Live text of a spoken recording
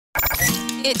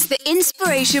It's the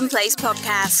Inspiration Place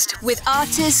podcast with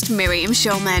artist Miriam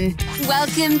Schulman.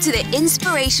 Welcome to the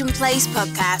Inspiration Place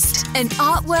podcast, an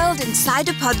art world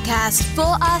insider podcast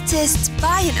for artists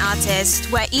by an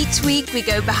artist, where each week we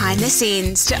go behind the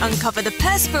scenes to uncover the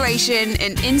perspiration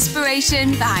and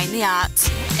inspiration behind the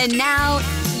art. And now,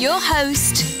 your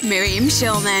host, Miriam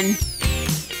Schulman.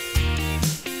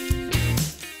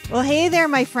 Well, hey there,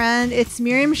 my friend. It's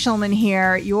Miriam Schulman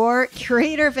here, your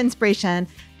curator of inspiration.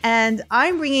 And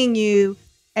I'm bringing you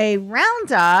a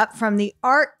roundup from the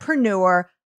Artpreneur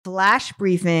flash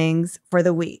briefings for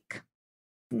the week.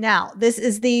 Now, this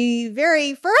is the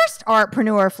very first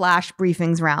Artpreneur flash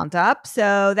briefings roundup.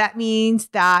 So that means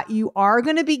that you are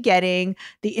going to be getting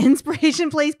the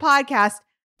Inspiration Place podcast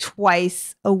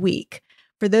twice a week.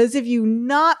 For those of you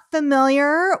not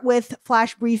familiar with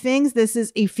flash briefings, this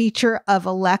is a feature of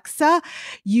Alexa.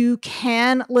 You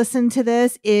can listen to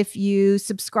this if you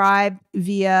subscribe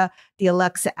via the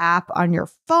Alexa app on your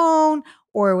phone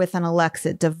or with an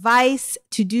Alexa device.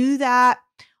 To do that,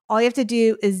 all you have to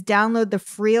do is download the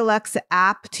free Alexa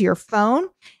app to your phone,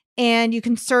 and you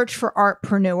can search for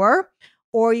Artpreneur,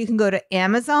 or you can go to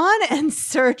Amazon and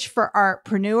search for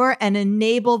Artpreneur and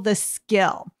enable the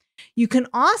skill. You can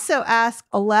also ask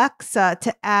Alexa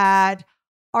to add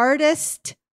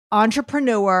artist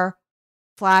entrepreneur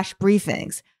flash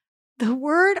briefings. The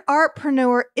word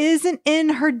artpreneur isn't in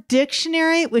her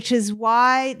dictionary, which is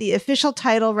why the official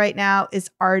title right now is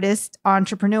artist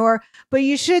entrepreneur, but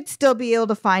you should still be able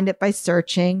to find it by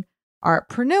searching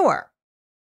artpreneur.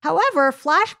 However,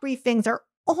 flash briefings are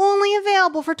only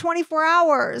available for 24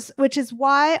 hours, which is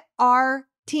why our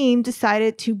team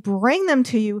decided to bring them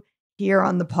to you here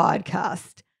on the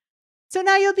podcast. So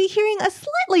now you'll be hearing a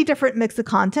slightly different mix of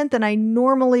content than I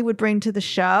normally would bring to the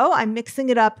show. I'm mixing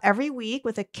it up every week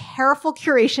with a careful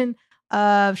curation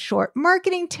of short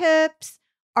marketing tips,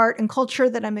 art and culture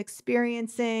that I'm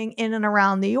experiencing in and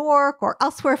around New York or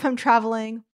elsewhere if I'm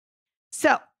traveling.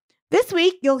 So this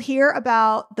week, you'll hear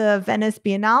about the Venice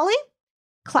Biennale,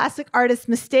 classic artist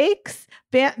mistakes,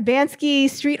 Bansky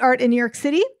street art in New York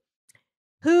City,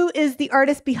 who is the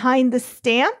artist behind the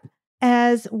stamp,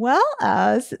 as well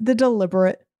as the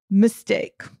deliberate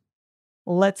mistake.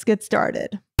 Let's get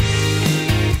started.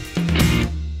 The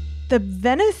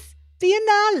Venice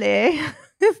Biennale,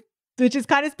 which is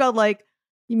kind of spelled like,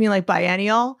 you mean like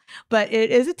biennial, but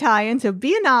it is Italian. So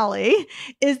Biennale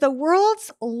is the world's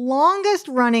longest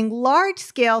running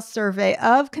large-scale survey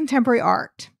of contemporary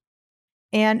art.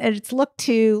 And it's looked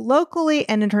to locally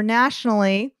and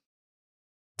internationally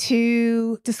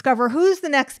to discover who's the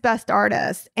next best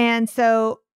artist. And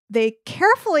so they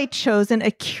carefully chosen a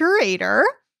curator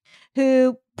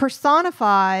who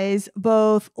personifies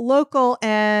both local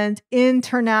and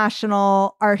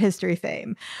international art history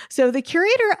fame. So the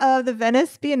curator of the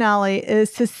Venice Biennale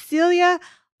is Cecilia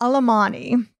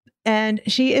Alemani, and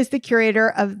she is the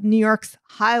curator of New York's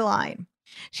High Line.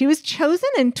 She was chosen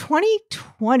in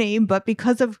 2020, but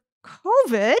because of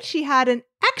COVID, she had an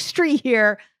extra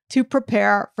year to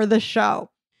prepare for the show.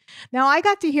 Now, I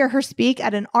got to hear her speak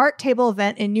at an art table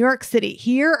event in New York City.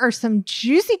 Here are some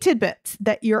juicy tidbits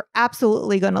that you're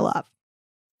absolutely going to love.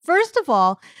 First of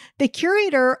all, the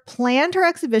curator planned her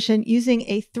exhibition using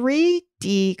a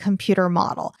 3D computer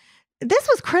model. This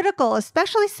was critical,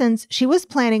 especially since she was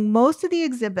planning most of the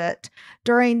exhibit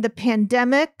during the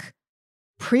pandemic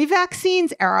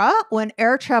pre-vaccines era when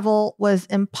air travel was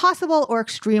impossible or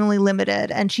extremely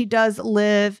limited. And she does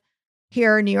live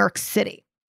here in New York City.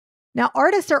 Now,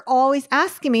 artists are always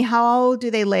asking me how do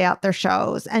they lay out their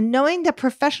shows, and knowing that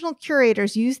professional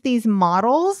curators use these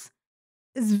models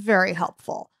is very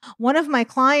helpful. One of my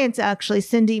clients, actually,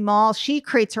 Cindy Mall, she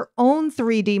creates her own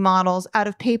 3D models out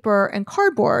of paper and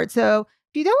cardboard. So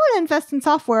if you don't want to invest in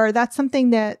software, that's something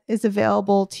that is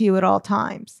available to you at all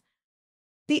times.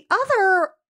 The other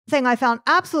thing I found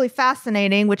absolutely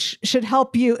fascinating, which should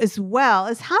help you as well,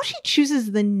 is how she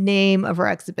chooses the name of her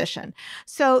exhibition.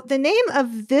 So the name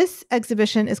of this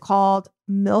exhibition is called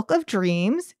Milk of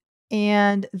Dreams,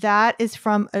 and that is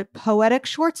from a poetic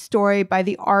short story by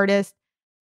the artist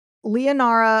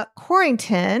Leonora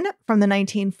Corrington from the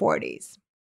 1940s.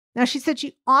 Now, she said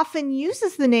she often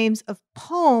uses the names of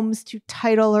poems to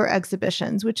title her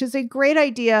exhibitions, which is a great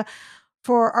idea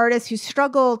for artists who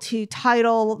struggle to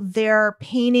title their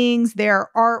paintings, their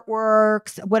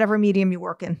artworks, whatever medium you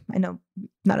work in. I know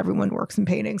not everyone works in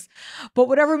paintings, but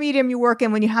whatever medium you work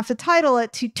in, when you have to title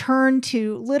it, to turn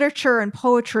to literature and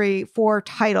poetry for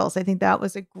titles. I think that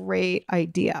was a great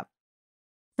idea.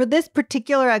 For this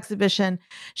particular exhibition,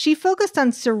 she focused on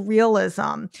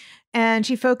surrealism, and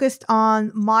she focused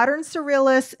on modern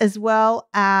surrealists as well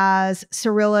as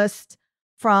surrealists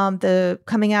from the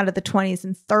coming out of the 20s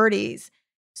and 30s.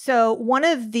 So one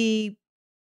of the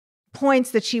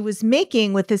points that she was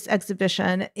making with this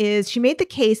exhibition is she made the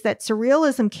case that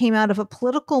surrealism came out of a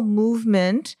political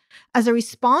movement as a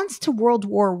response to World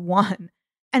War I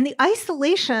and the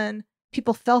isolation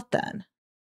people felt then,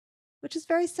 which is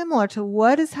very similar to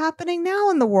what is happening now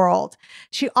in the world.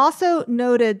 She also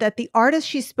noted that the artists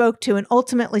she spoke to and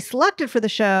ultimately selected for the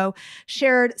show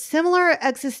shared similar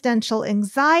existential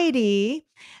anxiety,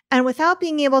 and without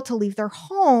being able to leave their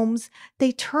homes,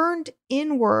 they turned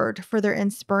inward for their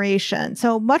inspiration.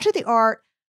 So much of the art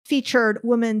featured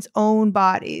women's own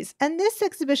bodies, and this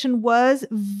exhibition was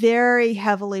very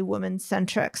heavily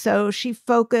women-centric. So she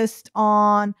focused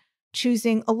on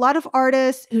choosing a lot of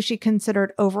artists who she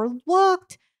considered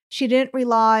overlooked. She didn't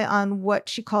rely on what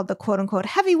she called the quote unquote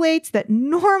heavyweights that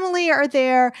normally are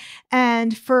there.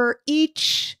 And for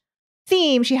each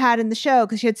theme she had in the show,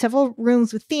 because she had several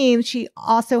rooms with themes, she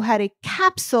also had a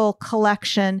capsule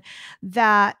collection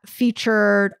that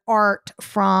featured art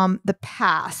from the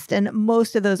past. And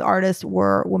most of those artists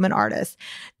were women artists.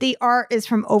 The art is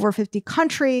from over 50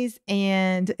 countries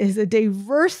and is a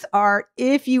diverse art.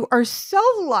 If you are so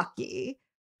lucky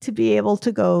to be able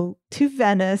to go to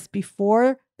Venice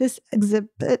before this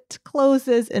exhibit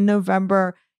closes in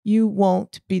November, you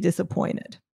won't be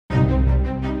disappointed.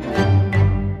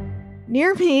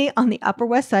 Near me on the Upper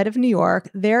West Side of New York,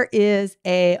 there is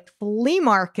a flea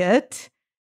market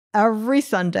every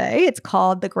Sunday. It's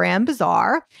called the Grand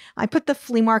Bazaar. I put the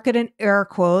flea market in air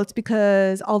quotes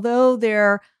because although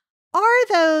there are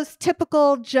those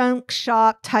typical junk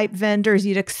shop type vendors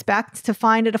you'd expect to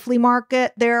find at a flea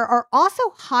market, there are also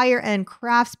higher end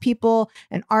craftspeople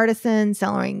and artisans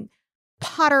selling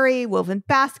pottery, woven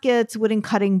baskets, wooden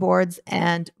cutting boards,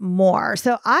 and more.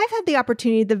 So I've had the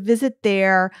opportunity to visit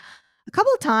there a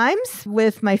couple of times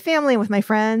with my family and with my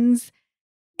friends.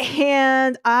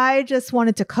 And I just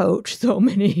wanted to coach so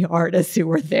many artists who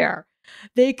were there.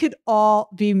 They could all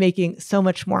be making so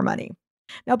much more money.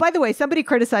 Now, by the way, somebody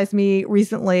criticized me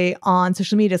recently on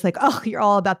social media. It's like, oh, you're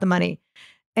all about the money.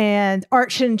 And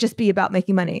art shouldn't just be about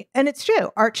making money. And it's true.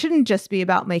 Art shouldn't just be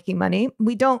about making money.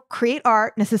 We don't create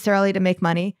art necessarily to make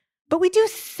money, but we do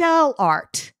sell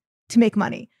art to make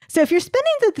money. So if you're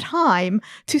spending the time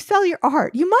to sell your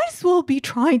art, you might as well be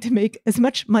trying to make as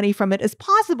much money from it as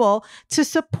possible to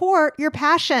support your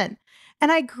passion.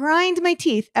 And I grind my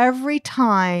teeth every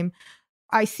time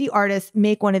I see artists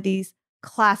make one of these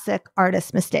classic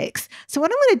artist mistakes. So what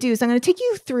I'm going to do is I'm going to take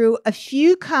you through a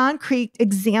few concrete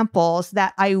examples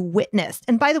that I witnessed.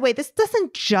 And by the way, this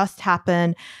doesn't just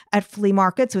happen at flea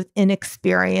markets with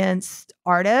inexperienced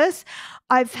artists.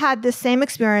 I've had the same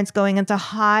experience going into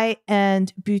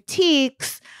high-end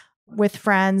boutiques with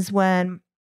friends when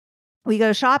we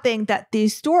go shopping, that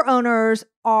these store owners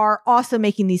are also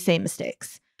making these same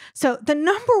mistakes. So the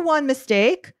number one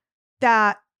mistake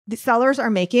that the sellers are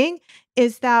making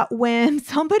is that when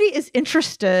somebody is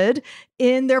interested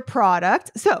in their product,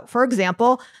 so for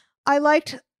example, I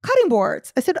liked cutting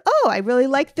boards. I said, oh, I really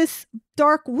like this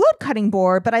dark wood cutting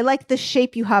board, but I like the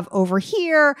shape you have over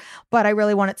here, but I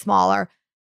really want it smaller.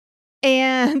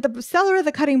 And the seller of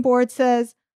the cutting board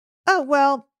says, oh,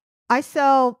 well, I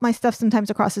sell my stuff sometimes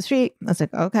across the street. I was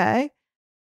like, okay.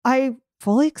 I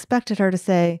fully expected her to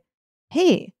say,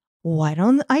 hey, why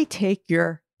don't I take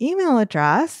your email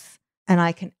address and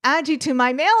I can add you to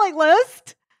my mailing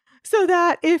list so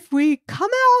that if we come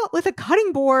out with a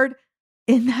cutting board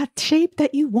in that shape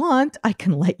that you want, I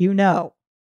can let you know.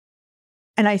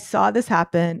 And I saw this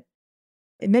happen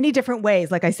in many different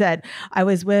ways. Like I said, I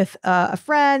was with a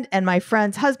friend and my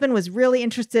friend's husband was really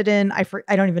interested in,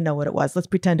 I don't even know what it was. Let's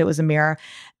pretend it was a mirror.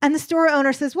 And the store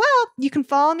owner says, well, you can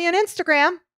follow me on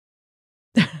Instagram.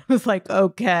 I was like,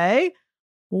 okay.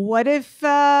 What if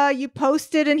you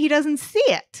post it and he doesn't see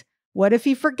it? What if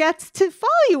he forgets to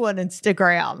follow you on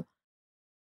Instagram?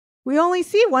 We only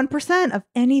see 1% of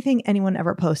anything anyone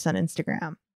ever posts on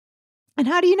Instagram. And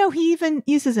how do you know he even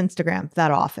uses Instagram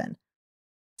that often?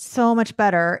 So much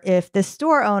better if the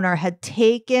store owner had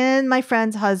taken my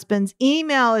friend's husband's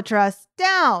email address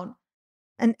down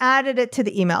and added it to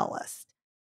the email list.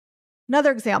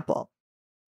 Another example.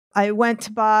 I went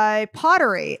to buy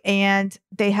pottery and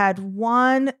they had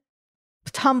one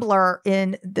tumbler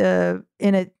in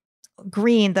a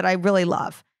green that I really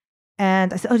love.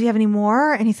 And I said, oh, do you have any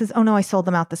more? And he says, oh no, I sold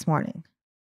them out this morning.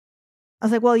 I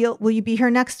was like, well, will you be here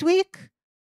next week?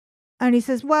 And he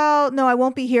says, well, no, I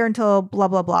won't be here until blah,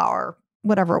 blah, blah, or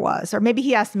whatever it was. Or maybe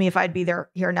he asked me if I'd be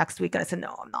here next week. And I said,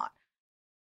 no, I'm not.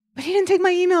 but he didn't take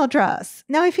my email address.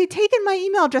 Now, if he'd taken my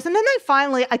email address, and then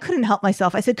I couldn't help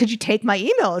myself. I said, could you take my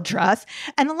email address?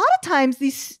 And a lot of times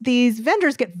these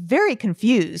vendors get very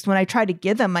confused when I try to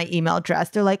give them my email address.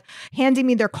 They're like handing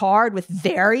me their card with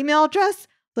their email address.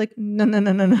 Like, no.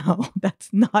 That's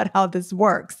not how this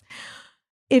works.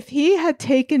 If he had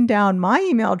taken down my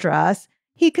email address,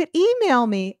 he could email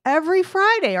me every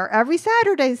Friday or every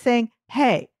Saturday saying,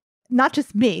 hey, not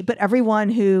just me, but everyone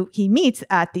who he meets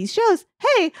at these shows.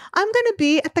 Hey, I'm going to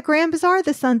be at the Grand Bazaar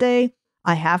this Sunday.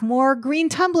 I have more green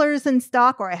tumblers in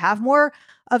stock, or I have more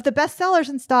of the bestsellers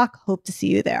in stock. Hope to see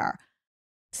you there.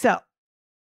 So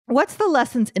what's the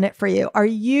lessons in it for you? Are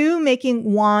you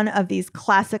making one of these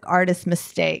classic artist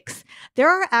mistakes? There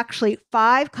are actually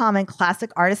 5 common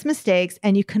classic artist mistakes,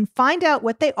 and you can find out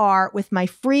what they are with my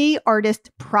free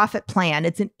artist profit plan.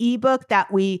 It's an ebook that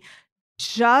we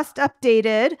just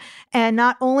updated. And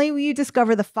not only will you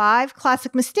discover the 5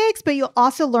 classic mistakes, but you'll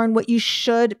also learn what you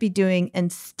should be doing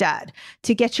instead.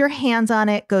 To get your hands on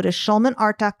it, go to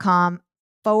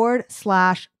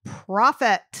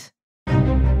schulmanart.com/profit.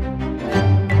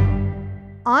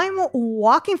 I'm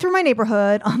walking through my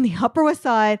neighborhood on the Upper West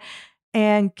Side,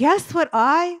 and guess what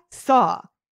I saw?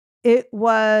 It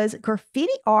was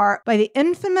graffiti art by the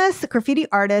infamous graffiti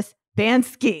artist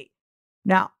Bansky.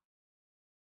 Now,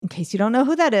 in case you don't know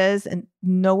who that is, and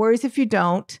no worries if you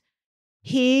don't,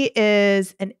 he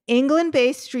is an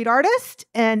England-based street artist,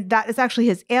 and that is actually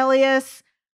his alias.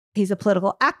 He's a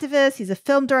political activist, he's a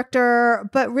film director,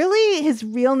 but really his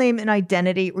real name and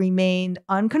identity remained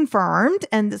unconfirmed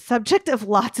and the subject of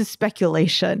lots of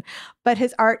speculation. But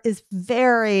his art is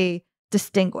very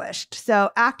distinguished.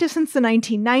 So active since the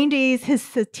 1990s, his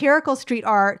satirical street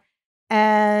art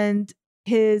and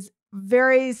his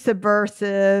very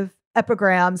subversive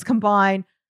epigrams combine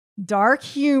dark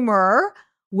humor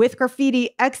with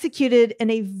graffiti executed in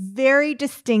a very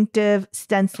distinctive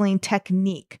stenciling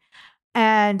technique.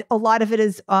 And a lot of it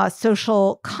is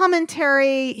social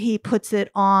commentary. He puts it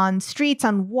on streets,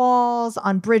 on walls,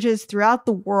 on bridges throughout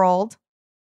the world.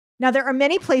 Now, there are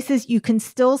many places you can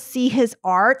still see his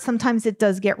art. Sometimes it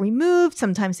does get removed.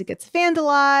 Sometimes it gets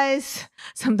vandalized.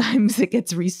 Sometimes it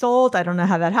gets resold. I don't know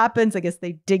how that happens. I guess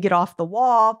they dig it off the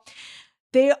wall.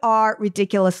 They are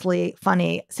ridiculously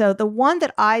funny. So the one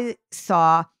that I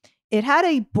saw, it had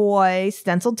a boy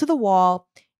stenciled to the wall,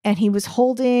 and he was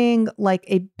holding like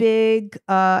a big,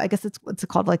 I guess it's what's it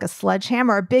called, like a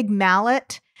sledgehammer, a big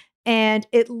mallet. And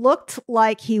it looked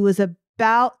like he was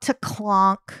about to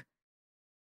clonk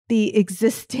the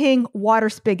existing water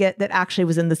spigot that actually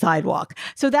was in the sidewalk.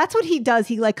 So that's what he does.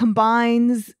 He like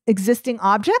combines existing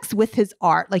objects with his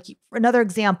art. Like for another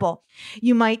example,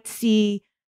 you might see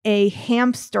a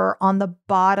hamster on the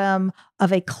bottom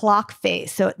of a clock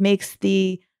face. So it makes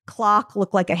the clock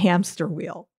look like a hamster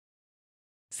wheel.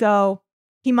 So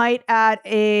he might add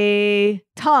a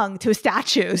tongue to a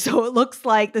statue. So it looks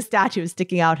like the statue is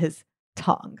sticking out his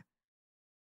tongue.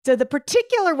 So the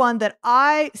particular one that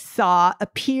I saw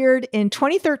appeared in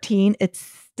 2013. It's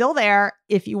still there.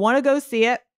 If you want to go see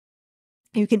it,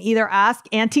 you can either ask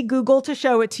Auntie Google to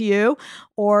show it to you,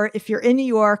 or if you're in New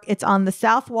York, it's on the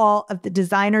south wall of the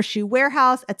Designer Shoe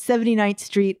Warehouse at 79th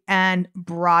Street and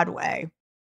Broadway.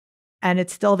 And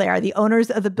it's still there. The owners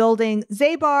of the building,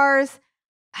 Zabar's,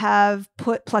 have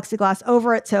put plexiglass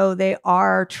over it, so they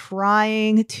are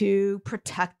trying to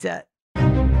protect it.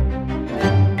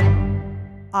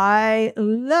 I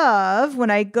love when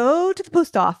I go to the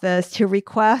post office to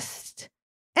request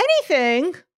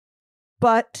anything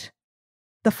but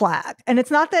the flag. And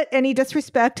it's not that any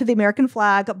disrespect to the American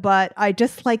flag, but I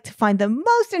just like to find the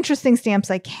most interesting stamps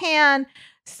I can.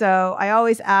 So I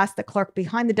always ask the clerk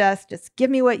behind the desk, just give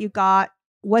me what you got,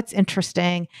 what's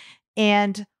interesting.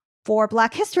 And for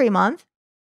Black History Month,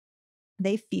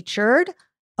 they featured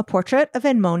a portrait of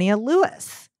Edmonia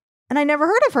Lewis. And I never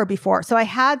heard of her before. So I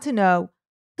had to know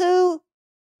who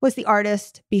was the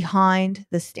artist behind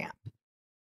the stamp.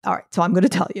 All right, so I'm going to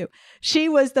tell you. She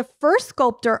was the first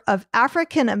sculptor of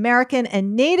African American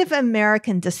and Native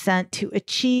American descent to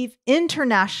achieve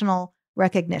international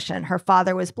recognition. Her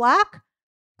father was Black.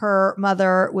 Her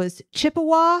mother was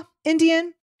Chippewa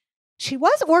Indian. She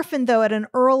was orphaned, though, at an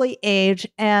early age,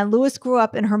 and Lewis grew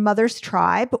up in her mother's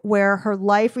tribe, where her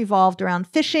life revolved around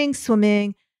fishing,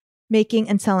 swimming, making,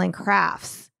 and selling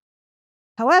crafts.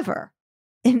 However,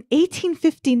 in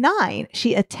 1859,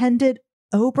 she attended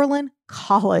Oberlin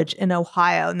College in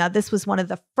Ohio. Now, this was one of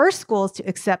the first schools to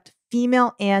accept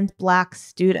female and Black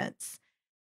students.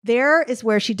 There is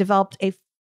where she developed an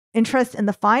interest in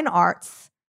the fine arts.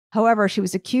 However, she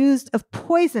was accused of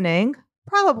poisoning,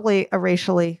 probably a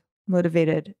racially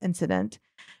motivated incident,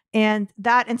 And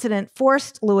that incident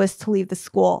forced Lewis to leave the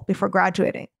school before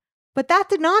graduating. But that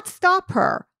did not stop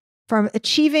her from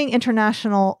achieving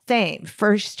international fame.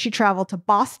 First, she traveled to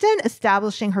Boston,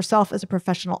 establishing herself as a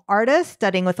professional artist,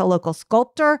 studying with a local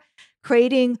sculptor,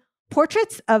 creating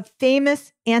portraits of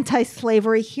famous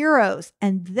anti-slavery heroes.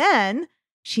 And then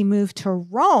she moved to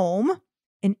Rome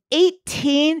in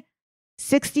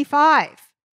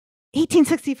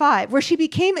 1865, where she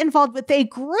became involved with a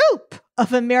group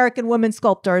of American women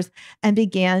sculptors and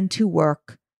began to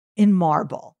work in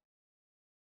marble.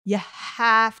 You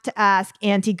have to ask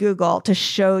Auntie Google to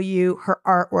show you her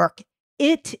artwork.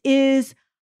 It is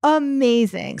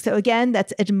amazing. So again,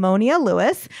 that's Edmonia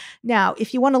Lewis. Now,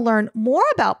 if you want to learn more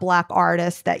about Black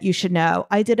artists that you should know,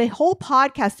 I did a whole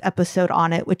podcast episode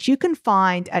on it, which you can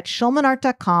find at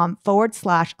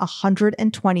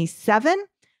schulmanart.com/127,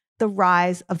 The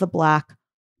Rise of the Black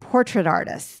Portrait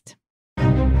Artist.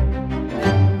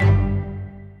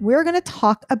 We're going to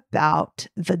talk about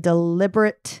the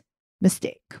deliberate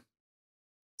mistake.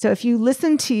 So if you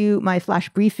listen to my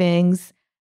flash briefings,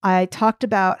 I talked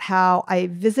about how I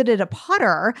visited a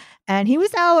potter and he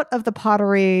was out of the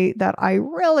pottery that I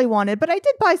really wanted, but I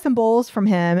did buy some bowls from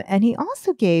him. And he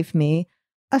also gave me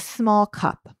a small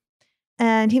cup.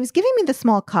 And he was giving me the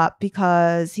small cup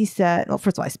because he said, well,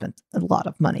 first of all, I spent a lot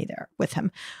of money there with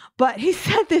him, but he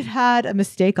said that it had a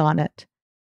mistake on it.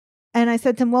 And I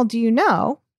said to him, well, do you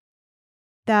know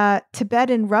that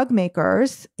Tibetan rug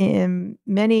makers in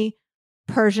many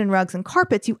Persian rugs and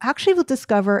carpets, you actually will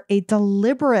discover a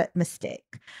deliberate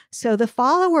mistake. So the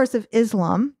followers of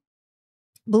Islam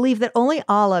believe that only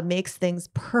Allah makes things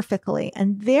perfectly,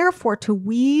 and therefore to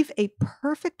weave a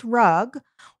perfect rug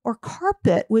or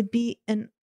carpet would be an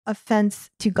offense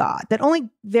to God, that only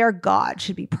their God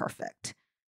should be perfect.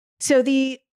 So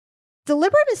the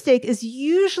deliberate mistake is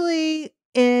usually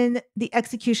in the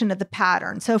execution of the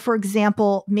pattern. So for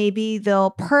example, maybe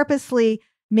they'll purposely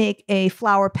make a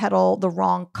flower petal the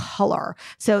wrong color.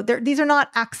 So these are not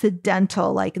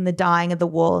accidental, like in the dyeing of the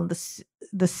wool and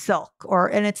the silk,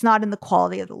 and it's not in the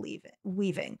quality of the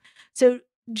weaving. So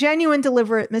genuine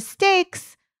deliberate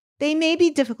mistakes, they may be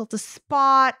difficult to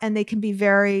spot and they can be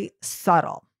very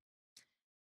subtle.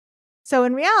 So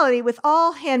in reality, with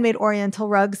all handmade Oriental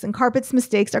rugs and carpets,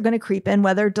 mistakes are going to creep in,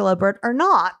 whether deliberate or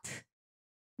not.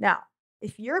 Now,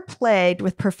 if you're plagued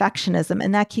with perfectionism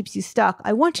and that keeps you stuck,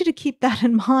 I want you to keep that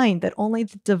in mind, that only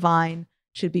the divine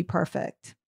should be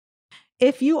perfect.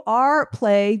 If you are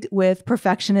plagued with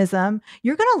perfectionism,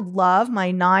 you're going to love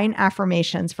my 9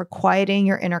 affirmations for quieting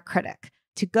your inner critic.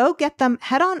 To go get them,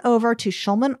 head on over to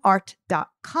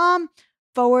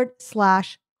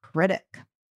schulmanart.com/critic.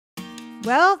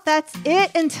 Well, that's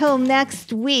it until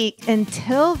next week.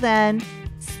 Until then,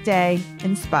 stay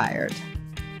inspired.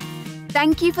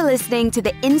 Thank you for listening to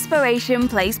the Inspiration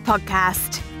Place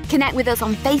podcast. Connect with us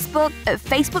on Facebook at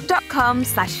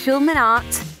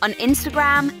facebook.com/schulmanart, on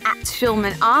Instagram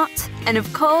 @schulmanart, and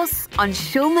of course on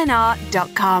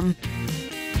schulmanart.com.